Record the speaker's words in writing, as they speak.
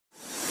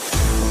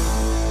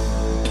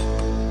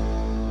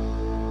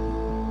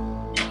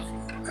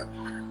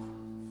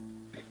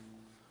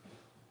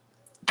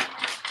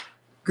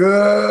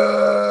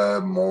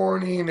Good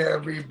morning,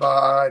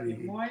 everybody.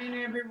 Good morning,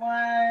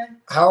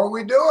 everyone. How are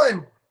we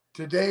doing?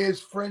 Today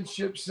is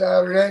Friendship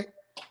Saturday.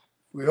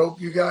 We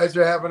hope you guys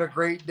are having a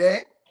great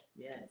day.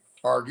 Yes.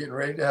 Are getting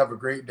ready to have a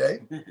great day.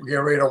 We're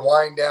getting ready to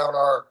wind down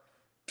our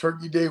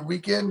Turkey Day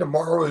weekend.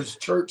 Tomorrow is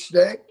church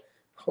day.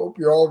 Hope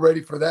you're all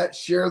ready for that.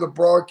 Share the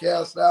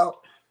broadcast out.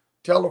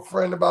 Tell a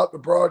friend about the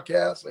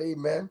broadcast.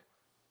 Amen.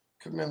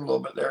 Come in a little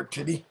bit there,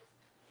 Titty.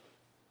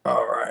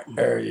 All right.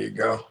 There you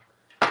go.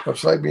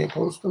 Looks like being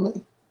close to me.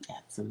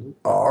 Absolutely.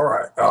 All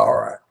right. All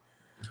right.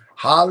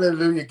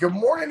 Hallelujah. Good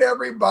morning,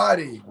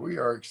 everybody. We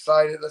are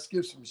excited. Let's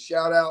give some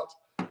shout outs.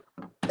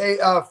 Hey,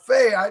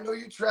 Faye, I know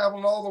you're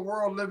traveling all the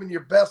world, living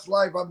your best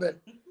life. I've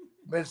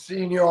been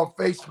seeing you on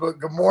Facebook.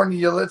 Good morning,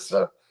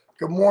 Yalitza.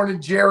 Good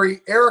morning, Jerry.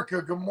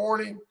 Erica, good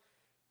morning.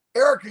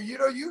 Erica, you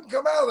know, you can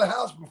come out of the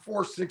house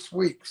before 6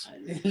 weeks.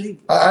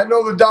 I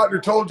know the doctor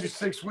told you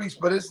 6 weeks,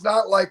 but it's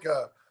not like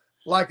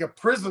a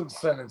prison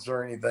sentence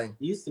or anything.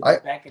 Used to be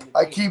back in the day.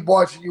 I keep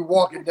watching you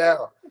walking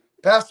down.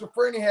 Pastor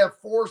Franny had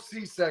 4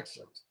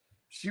 C-sections.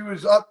 She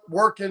was up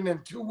working in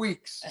 2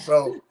 weeks,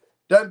 so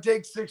doesn't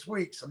take 6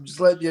 weeks. I'm just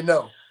letting you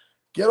know.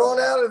 Get on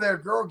out of there,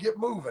 girl. Get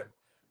moving.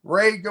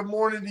 Ray, good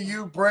morning to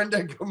you.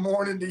 Brenda, good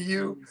morning to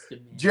you.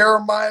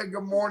 Jeremiah,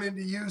 good morning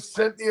to you.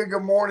 Cynthia,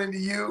 good morning to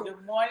you.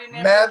 Good morning,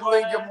 everyone.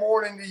 Madeline, good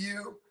morning to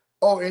you.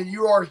 Oh, and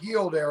you are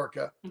healed,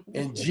 Erica,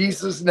 in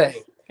Jesus'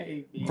 name.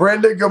 Amen.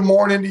 Brenda, good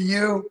morning to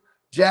you.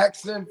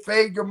 Jackson,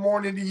 Faye, good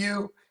morning to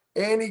you.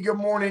 Annie, good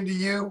morning to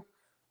you.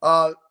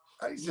 How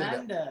do you say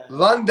that?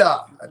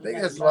 Lunda. I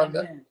think that's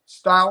Lunda.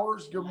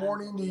 Stowers, good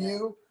morning to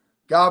you.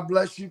 God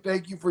bless you.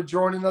 Thank you for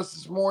joining us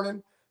this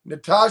morning.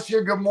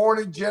 Natasha, good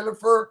morning.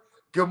 Jennifer,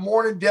 good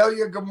morning.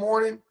 Delia, good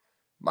morning.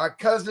 My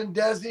cousin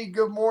Desi,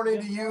 good morning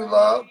to you,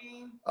 love.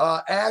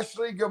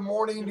 Ashley, good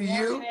morning to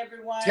you.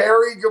 Everyone.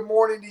 Terry, good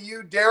morning to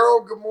you.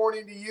 Daryl, good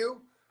morning to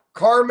you.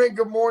 Carmen,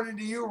 good morning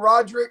to you.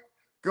 Roderick,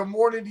 good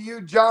morning to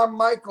you. John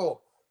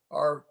Michael,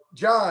 or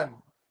John,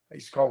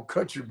 he's called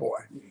Country Boy.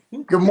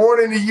 Good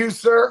morning to you,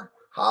 sir.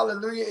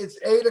 Hallelujah. It's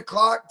 8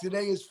 o'clock.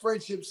 Today is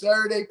Friendship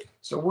Saturday,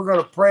 so we're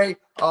going to pray.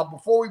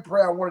 Before we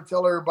pray, I want to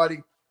tell everybody,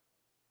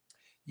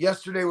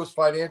 yesterday was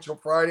Financial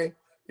Friday.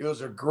 It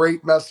was a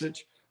great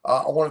message.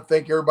 I want to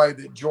thank everybody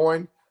that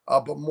joined,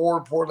 but more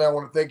importantly, I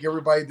want to thank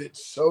everybody that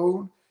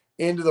sowed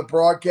into the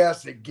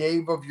broadcast, that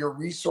gave of your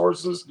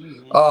resources.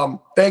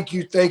 Thank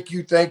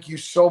you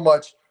so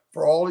much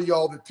for all of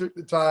y'all that took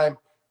the time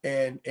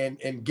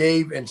and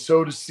gave and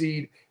sowed a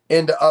seed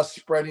into us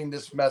spreading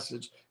this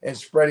message and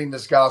spreading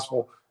this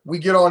gospel. We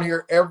get on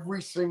here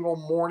every single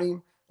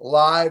morning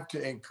live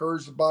to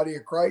encourage the body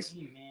of Christ.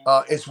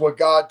 It's what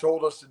God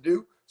told us to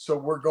do. So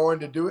we're going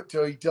to do it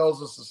till he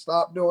tells us to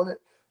stop doing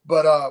it.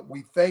 But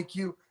we thank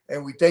you,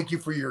 and we thank you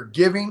for your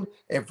giving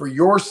and for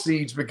your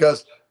seeds,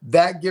 because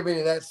that giving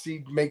and that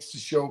seed makes the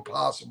show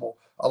possible,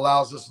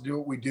 allows us to do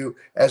what we do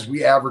as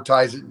we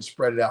advertise it and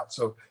spread it out.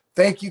 So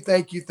thank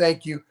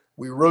you.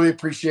 We really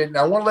appreciate it. And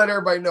I want to let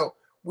everybody know,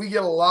 we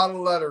get a lot of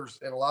letters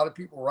and a lot of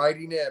people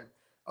writing in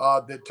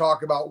that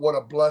talk about what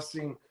a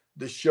blessing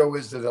the show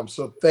is to them.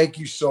 So thank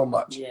you so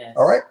much. Yes.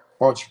 All right.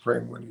 Why don't you pray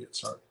when you get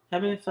started?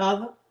 Heavenly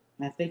Father,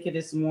 I thank you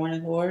this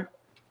morning, Lord.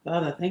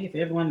 Father, I thank you for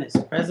everyone that's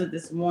present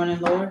this morning,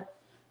 Lord.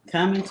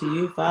 Coming to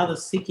you, Father,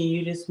 seeking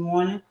you this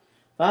morning.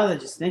 Father,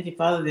 just thank you,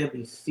 Father, they'll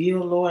be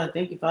filled, Lord. I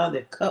thank you, Father,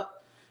 that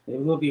cup that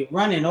will be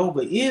running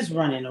over, is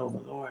running over,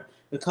 Lord,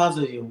 because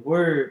of your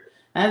word.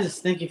 I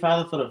just thank you,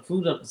 Father, for the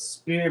fruit of the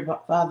Spirit,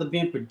 Father,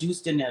 being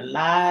produced in their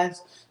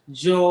lives.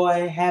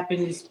 Joy,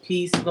 happiness,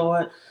 peace,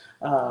 Lord.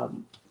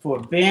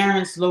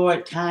 Forbearance,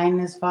 Lord,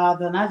 kindness,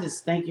 Father. And I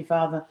just thank you,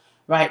 Father,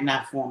 right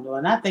now for them, Lord.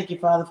 And I thank you,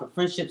 Father, for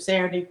Friendship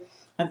Saturday.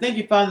 I thank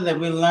you, Father, that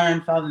we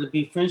learn, Father, to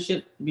be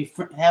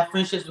have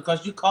friendships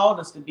because you called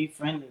us to be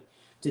friendly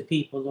to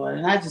people, Lord.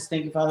 And I just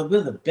thank you, Father,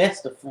 we're the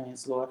best of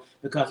friends, Lord,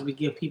 because we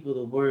give people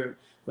the word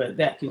but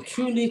that can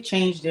truly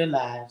change their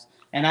lives.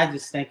 And I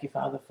just thank you,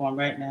 Father, for them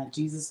right now. In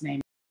Jesus'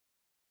 name.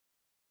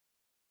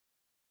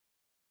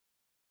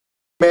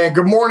 Man,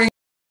 good morning.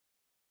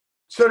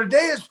 So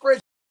today is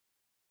Friendship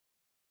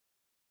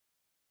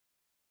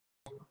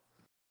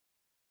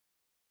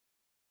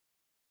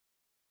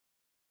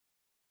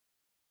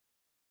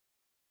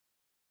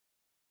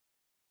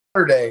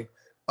Saturday.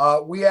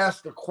 We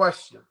asked the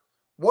question,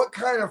 what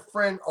kind of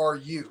friend are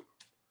you?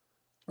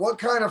 What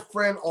kind of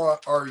friend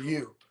are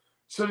you?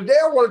 So today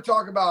I want to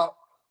talk about,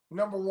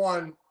 number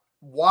one,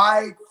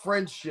 why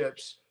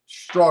friendships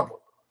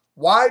struggle.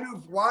 Why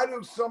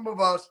do some of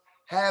us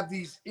have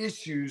these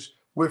issues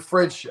with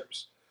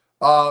friendships?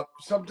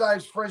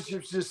 Sometimes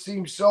friendships just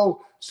seem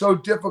so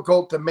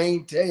difficult to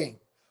maintain.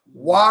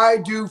 Why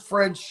do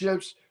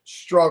friendships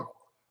struggle?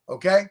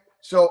 Okay,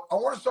 so I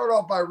want to start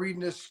off by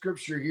reading this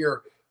scripture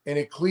here in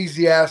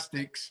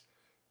Ecclesiastes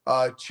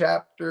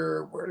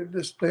chapter. Where did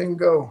this thing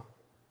go?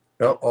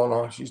 Oh, hold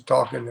on. She's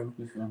talking to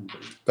me.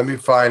 Let me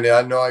find it.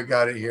 I know I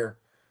got it here.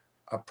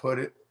 I put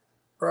it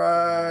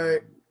right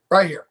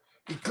here.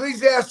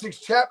 Ecclesiastes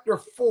chapter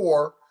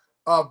 4,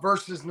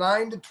 verses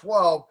 9 to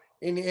 12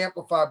 in the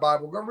Amplified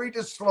Bible. We're going to read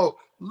this slow.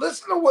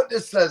 Listen to what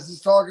this says.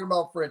 It's talking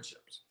about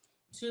friendships.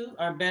 2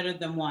 are better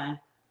than 1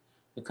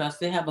 because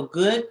they have a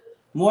good,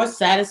 more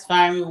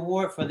satisfying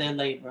reward for their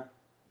labor.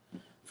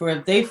 For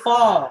if they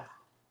fall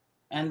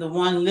and the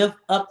one lift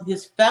up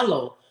his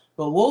fellow,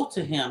 but woe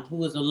to him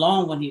who is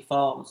alone when he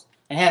falls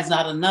and has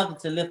not another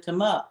to lift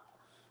him up.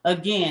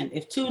 Again,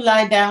 if 2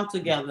 lie down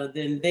together,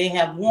 then they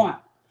have warmth.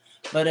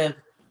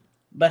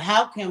 But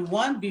how can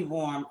one be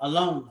warm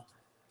alone?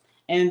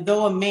 And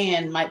though a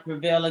man might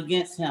prevail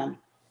against him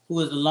who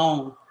is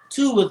alone,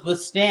 2 would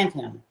withstand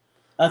him.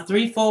 A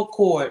threefold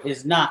cord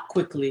is not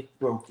quickly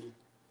broken.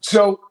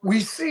 So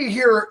we see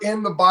here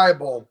in the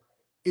Bible,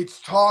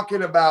 it's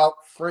talking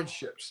about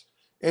friendships,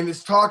 and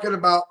it's talking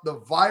about the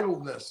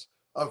vitalness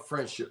of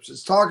friendships.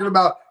 It's talking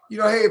about,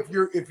 hey,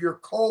 if you're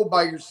cold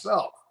by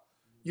yourself,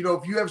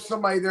 if you have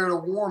somebody there to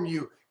warm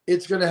you,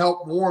 it's going to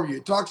help warm you.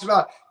 It talks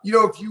about,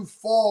 if you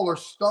fall or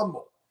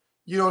stumble,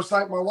 it's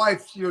like my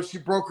wife, she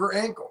broke her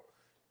ankle.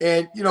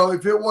 And,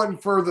 if it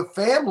wasn't for the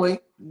family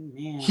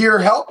here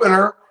helping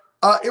her,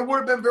 it would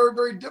have been very,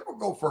 very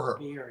difficult for her.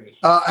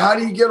 How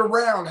do you get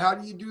around? How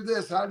do you do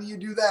this? How do you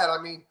do that?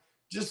 I mean,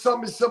 just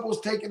something as simple as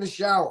taking a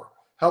shower,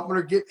 helping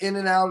her get in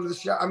and out of the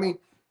shower. I mean,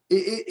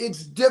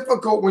 it's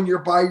difficult when you're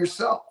by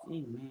yourself.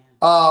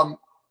 Now,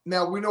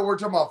 we know we're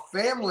talking about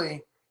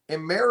family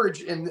and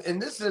marriage in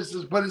this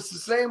instance, but it's the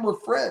same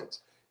with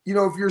friends.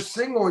 If you're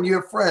single and you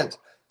have friends,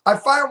 I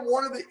find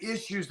one of the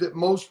issues that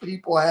most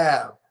people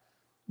have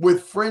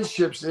with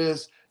friendships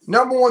is,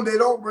 number one, they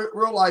don't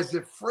realize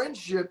that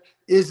friendship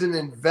is an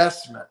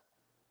investment.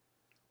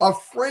 A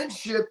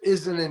friendship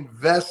is an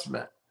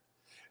investment.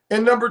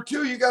 And number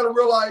two, you got to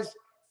realize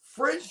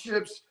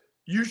friendships,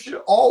 you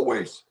should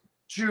always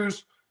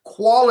choose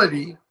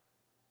quality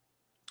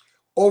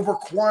over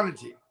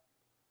quantity.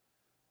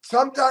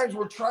 Sometimes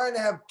we're trying to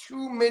have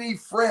too many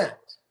friends.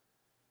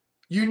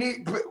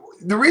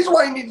 The reason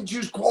why you need to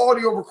choose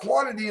quality over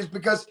quantity is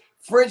because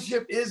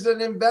friendship is an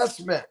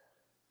investment.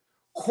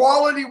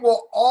 Quality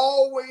will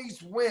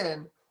always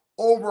win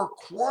over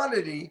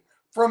quantity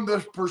from the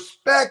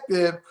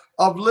perspective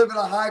of living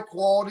a high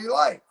quality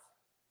life.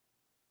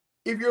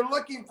 If you're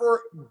looking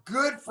for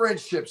good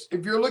friendships,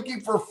 if you're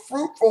looking for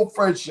fruitful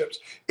friendships,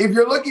 if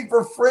you're looking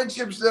for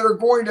friendships that are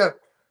going to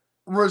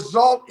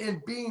result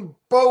in being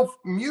both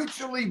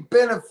mutually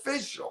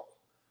beneficial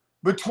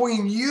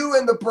between you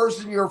and the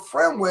person you're a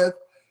friend with,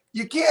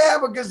 you can't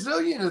have a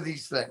gazillion of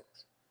these things.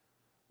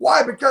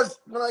 Why? Because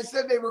when I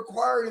said they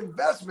require an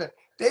investment,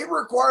 they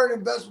require an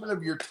investment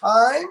of your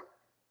time.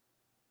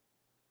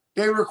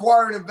 They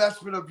require an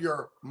investment of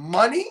your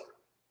money.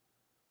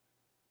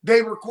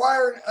 They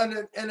require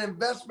an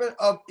investment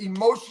of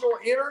emotional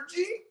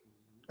energy.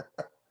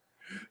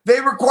 They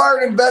require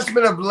an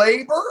investment of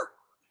labor.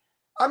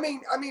 I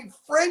mean,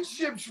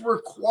 friendships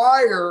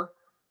require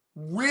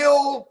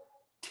real,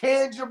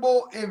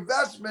 tangible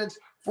investments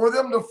for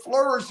them to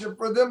flourish and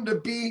for them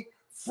to be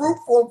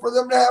fruitful, for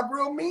them to have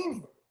real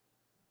meaning.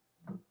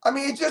 I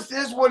mean, it just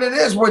is what it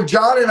is. When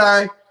John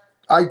and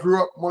I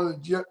grew up, one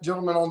of the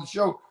gentlemen on the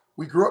show,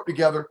 we grew up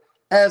together.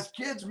 As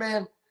kids,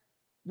 man,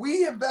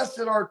 we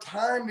invested our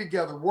time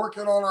together,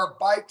 working on our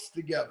bikes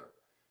together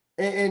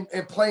and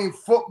playing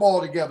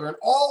football together and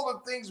all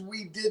the things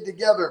we did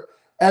together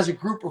as a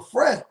group of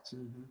friends.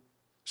 Mm-hmm.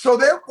 So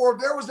therefore,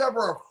 if there was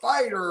ever a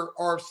fight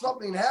or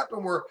something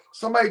happened where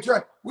somebody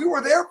tried, we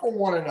were there for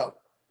one another.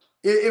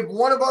 If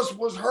one of us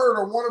was hurt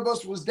or one of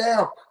us was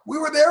down, we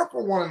were there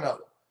for one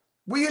another.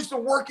 We used to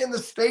work in the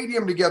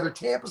stadium together,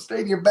 Tampa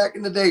Stadium back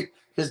in the day.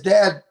 His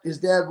dad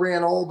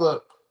ran all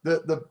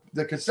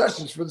the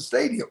concessions for the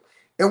stadium.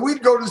 And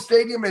we'd go to the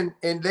stadium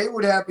and they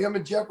would have, him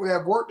and Jeff would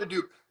have work to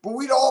do, but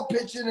we'd all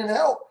pitch in and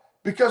help.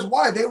 Because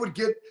why?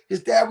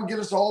 His dad would get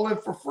us all in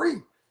for free.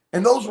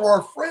 And those were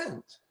our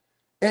friends.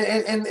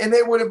 And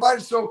they would invite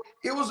us. So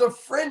it was a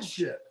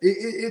friendship.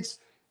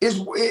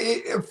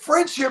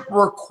 Friendship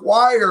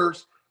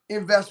requires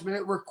investment.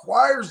 It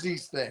requires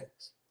these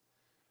things.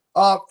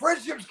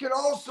 Friendships can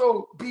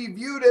also be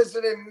viewed as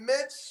an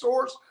immense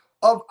source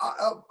of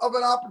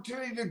an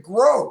opportunity to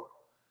grow.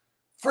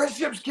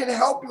 Friendships can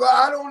help you.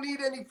 I don't need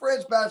any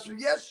friends, Pastor.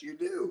 Yes, you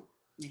do.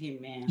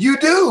 Amen. You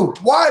do.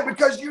 Why?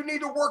 Because you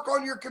need to work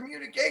on your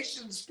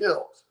communication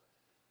skills.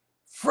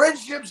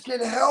 Friendships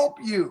can help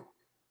you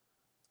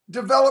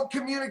develop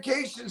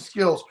communication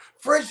skills.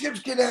 Friendships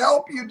can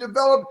help you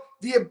develop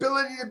the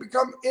ability to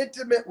become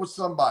intimate with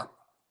somebody.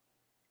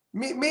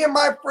 Me and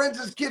my friends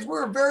as kids, we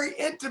were very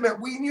intimate.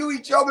 We knew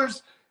each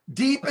other's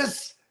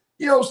deepest,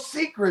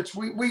 secrets.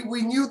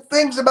 We knew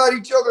things about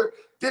each other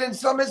that in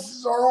some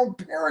instances our own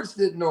parents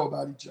didn't know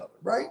about each other,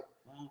 right?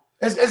 Wow.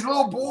 As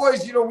little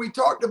boys, we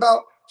talked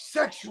about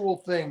sexual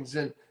things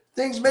and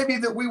things maybe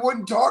that we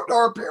wouldn't talk to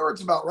our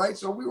parents about, right?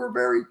 So we were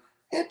very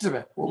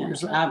intimate. What were you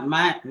saying?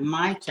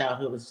 My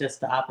childhood was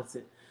just the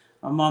opposite.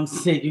 My mom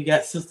said, you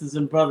got sisters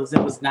and brothers.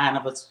 There was 9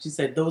 of us. She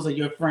said, those are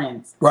your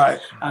friends. Right.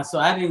 So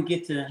I didn't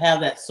get to have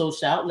that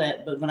social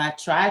outlet. But when I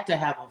tried to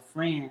have a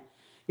friend,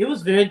 it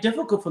was very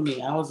difficult for me.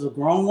 I was a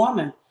grown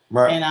woman.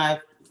 Right. And I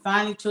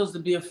finally chose to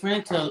be a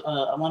friend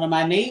to one of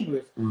my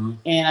neighbors,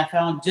 and I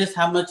found just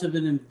how much of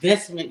an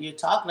investment you're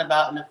talking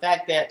about, and the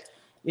fact that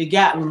it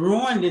got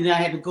ruined, and then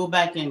I had to go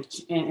back and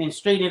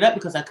straighten it up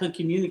because I couldn't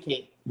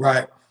communicate.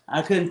 Right.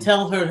 I couldn't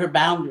tell her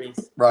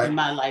boundaries Right. in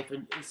my life,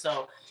 and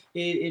so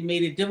it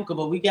made it difficult.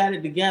 But we got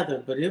it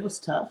together. But it was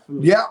tough for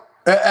me. Yeah,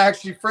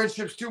 actually,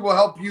 friendships too will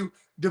help you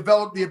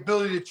develop the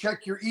ability to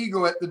check your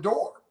ego at the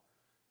door.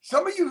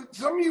 Some of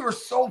you are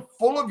so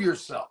full of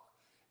yourself.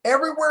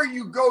 Everywhere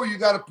you go, you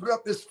got to put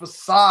up this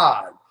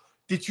facade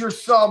that you're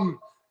some,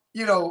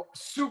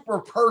 super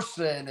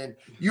person, and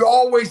you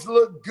always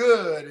look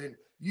good, and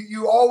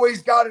you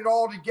always got it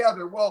all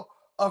together. Well,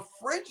 a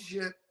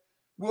friendship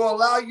will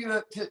allow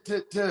you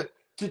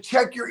to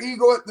check your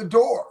ego at the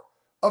door.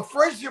 A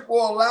friendship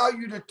will allow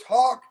you to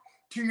talk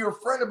to your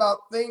friend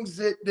about things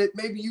that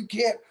maybe you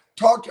can't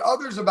talk to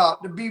others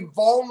about, to be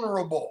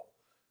vulnerable,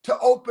 to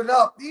open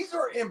up. These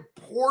are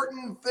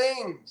important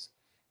things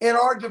in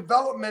our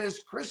development as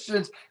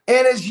Christians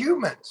and as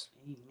humans.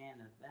 Amen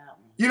to that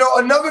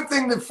one. Another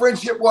thing that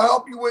friendship will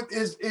help you with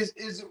is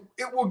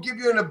it will give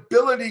you an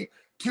ability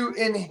to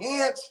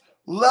enhance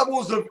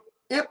levels of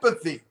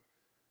empathy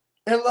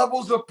and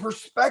levels of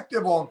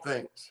perspective on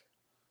things.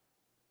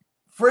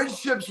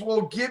 Friendships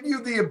will give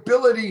you the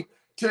ability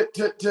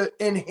to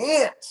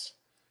enhance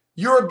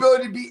your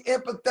ability to be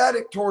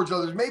empathetic towards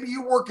others. Maybe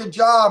you work a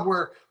job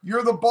where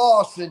you're the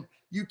boss and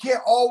you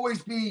can't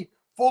always be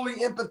fully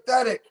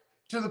empathetic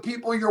to the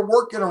people you're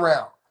working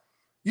around.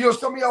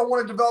 Some of y'all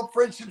want to develop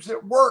friendships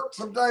at work.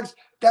 Sometimes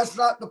that's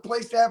not the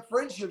place to have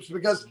friendships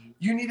because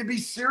you need to be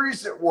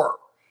serious at work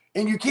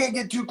and you can't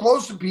get too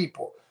close to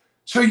people.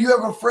 So you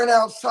have a friend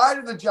outside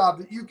of the job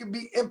that you can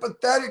be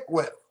empathetic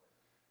with.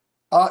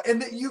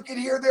 And that you can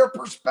hear their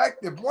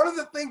perspective. One of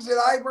the things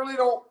that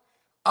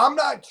I'm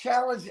not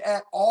challenged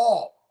at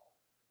all.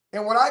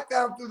 And what I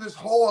found through this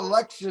whole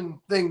election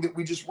thing that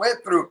we just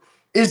went through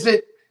is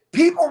that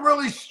people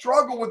really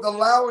struggle with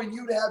allowing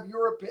you to have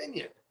your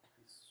opinion.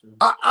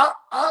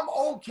 I'm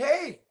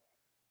okay.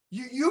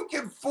 You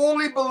can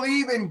fully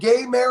believe in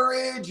gay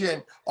marriage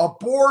and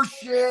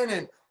abortion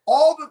and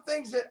all the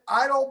things that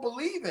I don't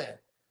believe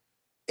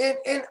in.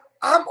 And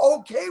I'm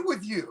okay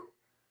with you.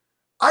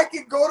 I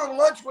could go to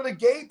lunch with a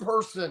gay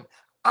person.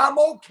 I'm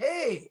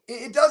okay.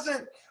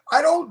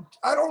 I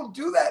don't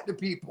do that to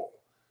people.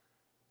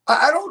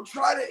 I don't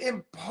try to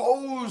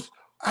impose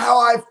how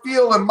I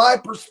feel and my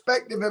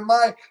perspective and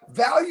my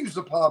values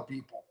upon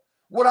people.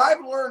 What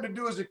I've learned to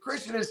do as a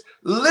Christian is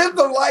live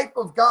the life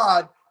of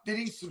God that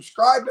He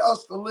subscribed to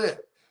us to live.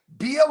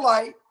 Be a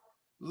light,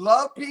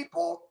 love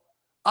people,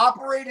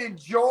 operate in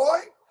joy,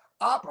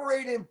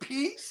 operate in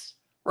peace,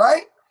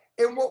 right?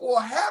 And what will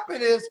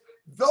happen is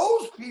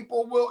those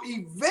people will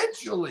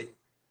eventually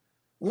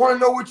want to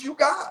know what you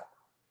got.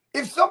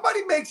 If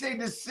somebody makes a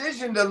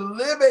decision to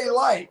live a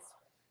life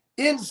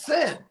in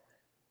sin,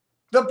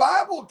 the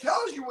Bible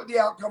tells you what the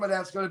outcome of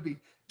that's going to be.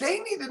 They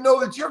need to know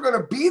that you're going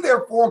to be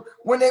there for them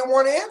when they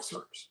want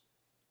answers.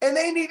 And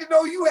they need to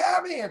know you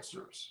have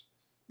answers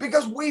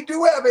because we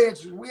do have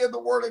answers. We have the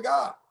Word of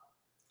God.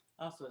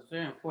 Also, it's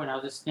very important. I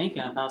was just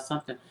thinking about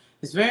something.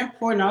 It's very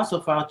important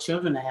also for our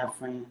children to have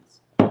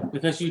friends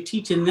because you're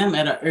teaching them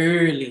at an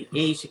early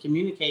age to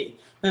communicate.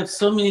 We have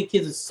so many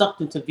kids are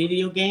sucked into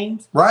video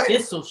games. Right. Their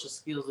social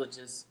skills are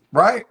just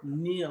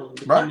nil and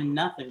becoming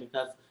nothing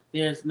because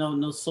there's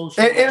no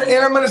social.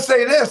 And I'm going to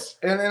say this,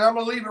 and I'm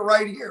going to leave it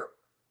right here.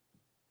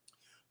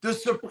 The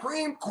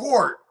Supreme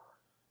Court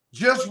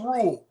just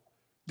ruled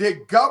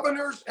that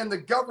governors and the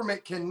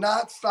government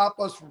cannot stop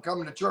us from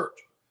coming to church.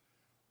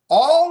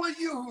 All of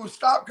you who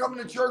stopped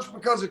coming to church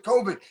because of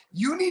COVID,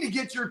 you need to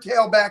get your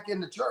tail back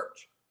into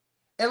church.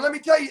 And let me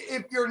tell you,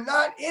 if you're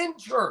not in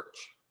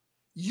church,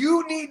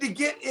 you need to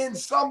get in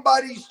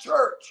somebody's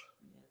church.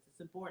 It's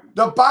important.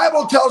 The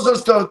Bible tells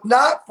us to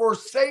not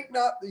forsake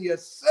not the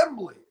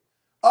assembly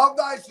of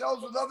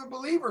thyself with other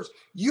believers.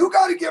 You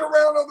got to get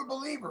around other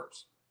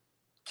believers.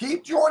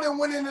 Keep joining,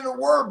 winning in the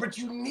word, but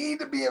you need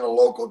to be in a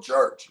local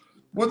church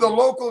with a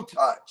local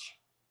touch.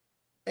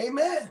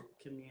 Amen.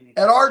 Community.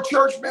 At our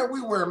church, man,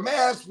 we wear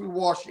masks, we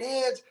wash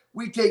hands,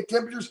 we take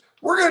temperatures.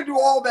 We're going to do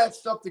all that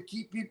stuff to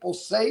keep people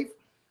safe.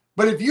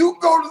 But if you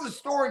go to the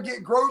store and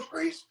get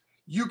groceries,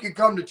 you can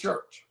come to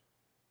church.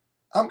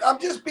 I'm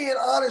just being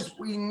honest.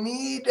 We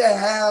need to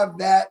have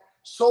that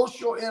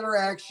social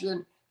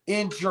interaction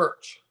in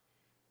church.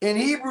 In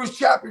Hebrews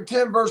chapter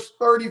 10, verse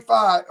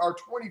 35 or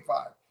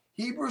 25,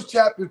 Hebrews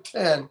chapter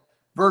 10,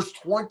 verse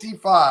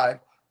 25,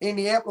 in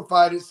the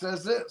Amplified, it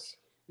says this.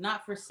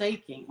 Not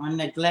forsaking or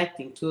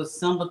neglecting to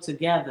assemble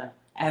together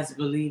as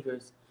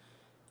believers,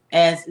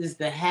 as is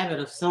the habit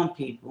of some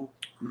people,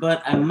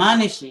 but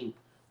admonishing,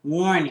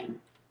 warning,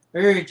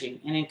 urging,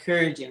 and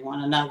encouraging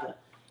one another,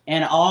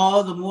 and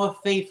all the more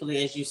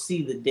faithfully as you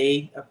see the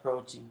day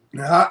approaching.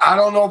 Now, I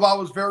don't know if I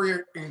was very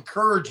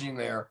encouraging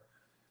there,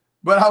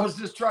 but I was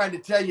just trying to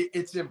tell you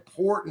it's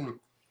important.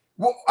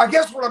 Well, I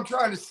guess what I'm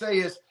trying to say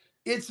is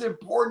it's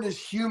important as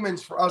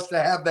humans for us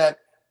to have that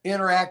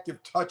interactive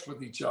touch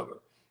with each other.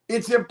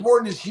 it's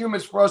important as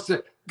humans for us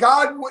to,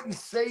 God wouldn't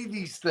say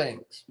these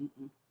things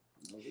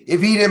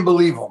if he didn't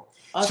believe them.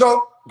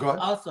 So, go ahead.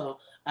 Also,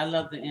 I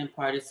love the end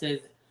part. It says,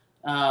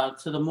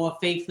 to the more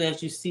faithful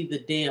as you see the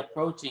day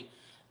approaching,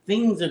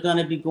 things are going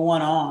to be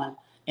going on.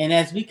 And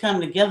as we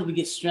come together, we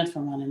get strength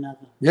from one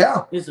another.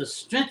 Yeah. There's a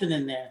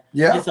strengthening there.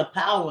 Yeah. There's a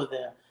power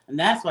there. And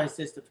that's why it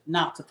says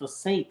not to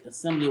forsake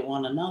assembly of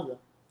one another.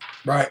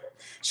 Right.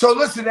 So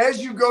listen,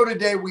 as you go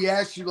today, we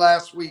asked you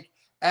last week,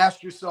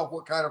 ask yourself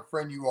what kind of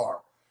friend you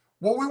are.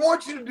 What we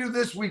want you to do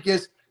this week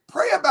is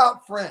pray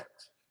about friends.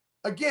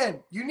 Again,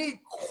 you need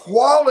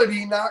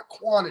quality, not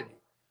quantity.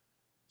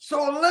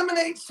 So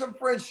eliminate some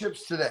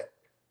friendships today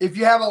if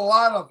you have a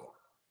lot of them.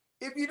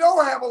 If you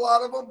don't have a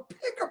lot of them,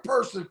 pick a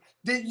person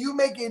that you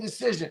make a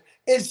decision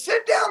and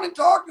sit down and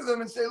talk to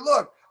them and say,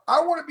 look, I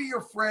want to be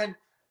your friend.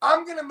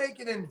 I'm going to make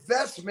an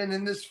investment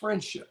in this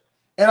friendship.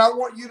 And I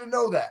want you to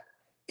know that.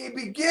 And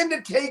begin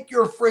to take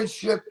your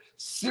friendship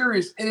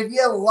serious. And if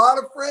you have a lot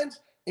of friends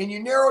and you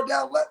narrow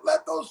down,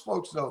 let those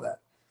folks know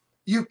that.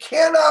 You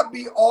cannot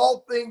be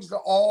all things to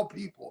all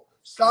people.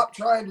 Stop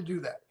trying to do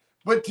that.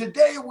 But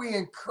today we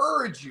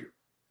encourage you.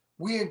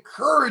 We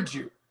encourage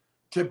you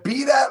to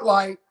be that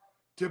light,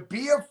 to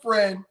be a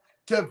friend,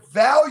 to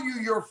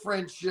value your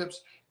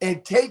friendships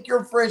and take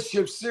your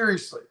friendships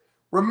seriously.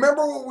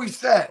 Remember what we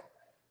said.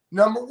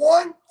 Number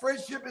one,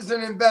 friendship is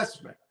an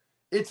investment.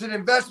 It's an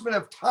investment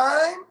of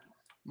time,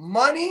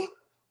 money,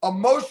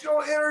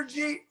 emotional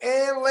energy,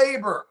 and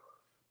labor.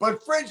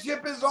 But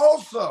friendship is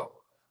also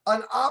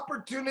an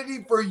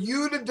opportunity for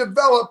you to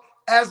develop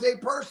as a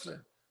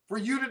person, for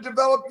you to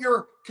develop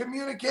your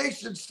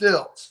communication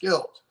skills,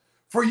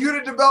 for you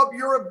to develop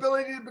your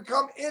ability to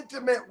become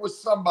intimate with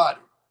somebody,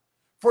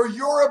 for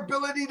your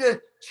ability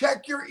to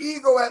check your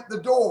ego at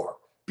the door,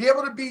 be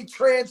able to be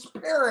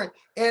transparent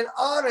and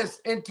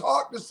honest and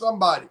talk to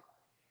somebody.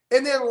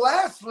 And then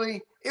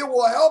lastly, it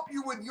will help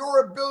you with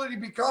your ability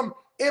to become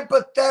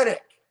empathetic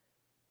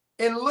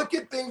and look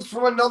at things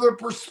from another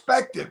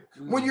perspective.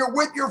 When you're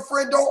with your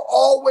friend, don't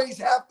always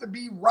have to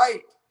be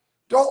right.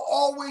 Don't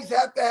always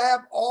have to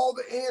have all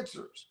the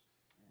answers.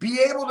 Be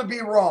able to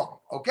be wrong,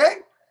 okay?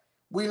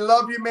 We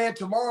love you, man.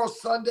 Tomorrow's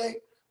Sunday.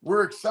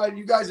 We're excited.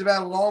 You guys have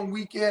had a long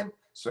weekend,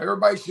 so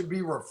everybody should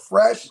be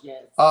refreshed.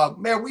 Yes.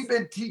 Man, we've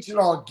been teaching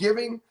on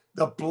giving,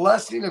 the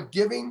blessing of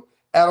giving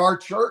at our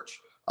church.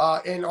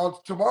 And on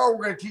tomorrow,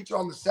 we're going to teach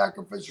on the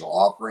sacrificial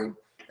offering.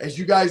 As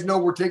you guys know,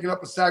 we're taking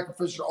up a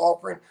sacrificial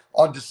offering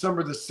on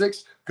December the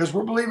 6th because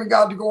we're believing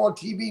God to go on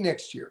TV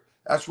next year.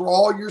 That's where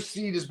all your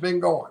seed has been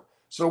going.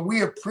 So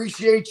we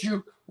appreciate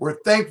you. We're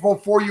thankful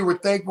for you. We're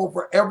thankful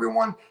for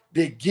everyone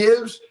that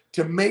gives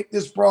to make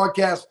this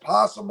broadcast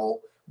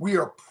possible. We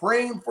are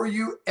praying for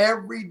you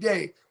every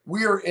day.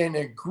 We are in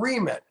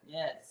agreement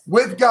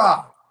with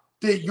God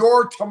that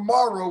your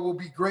tomorrow will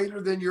be greater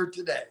than your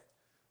today.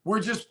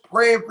 We're just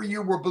praying for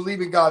you. We're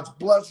believing God's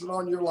blessing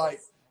on your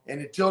life.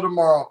 And until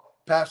tomorrow,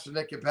 Pastor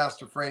Nick and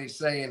Pastor Franny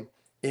saying,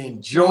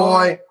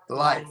 enjoy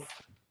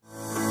life.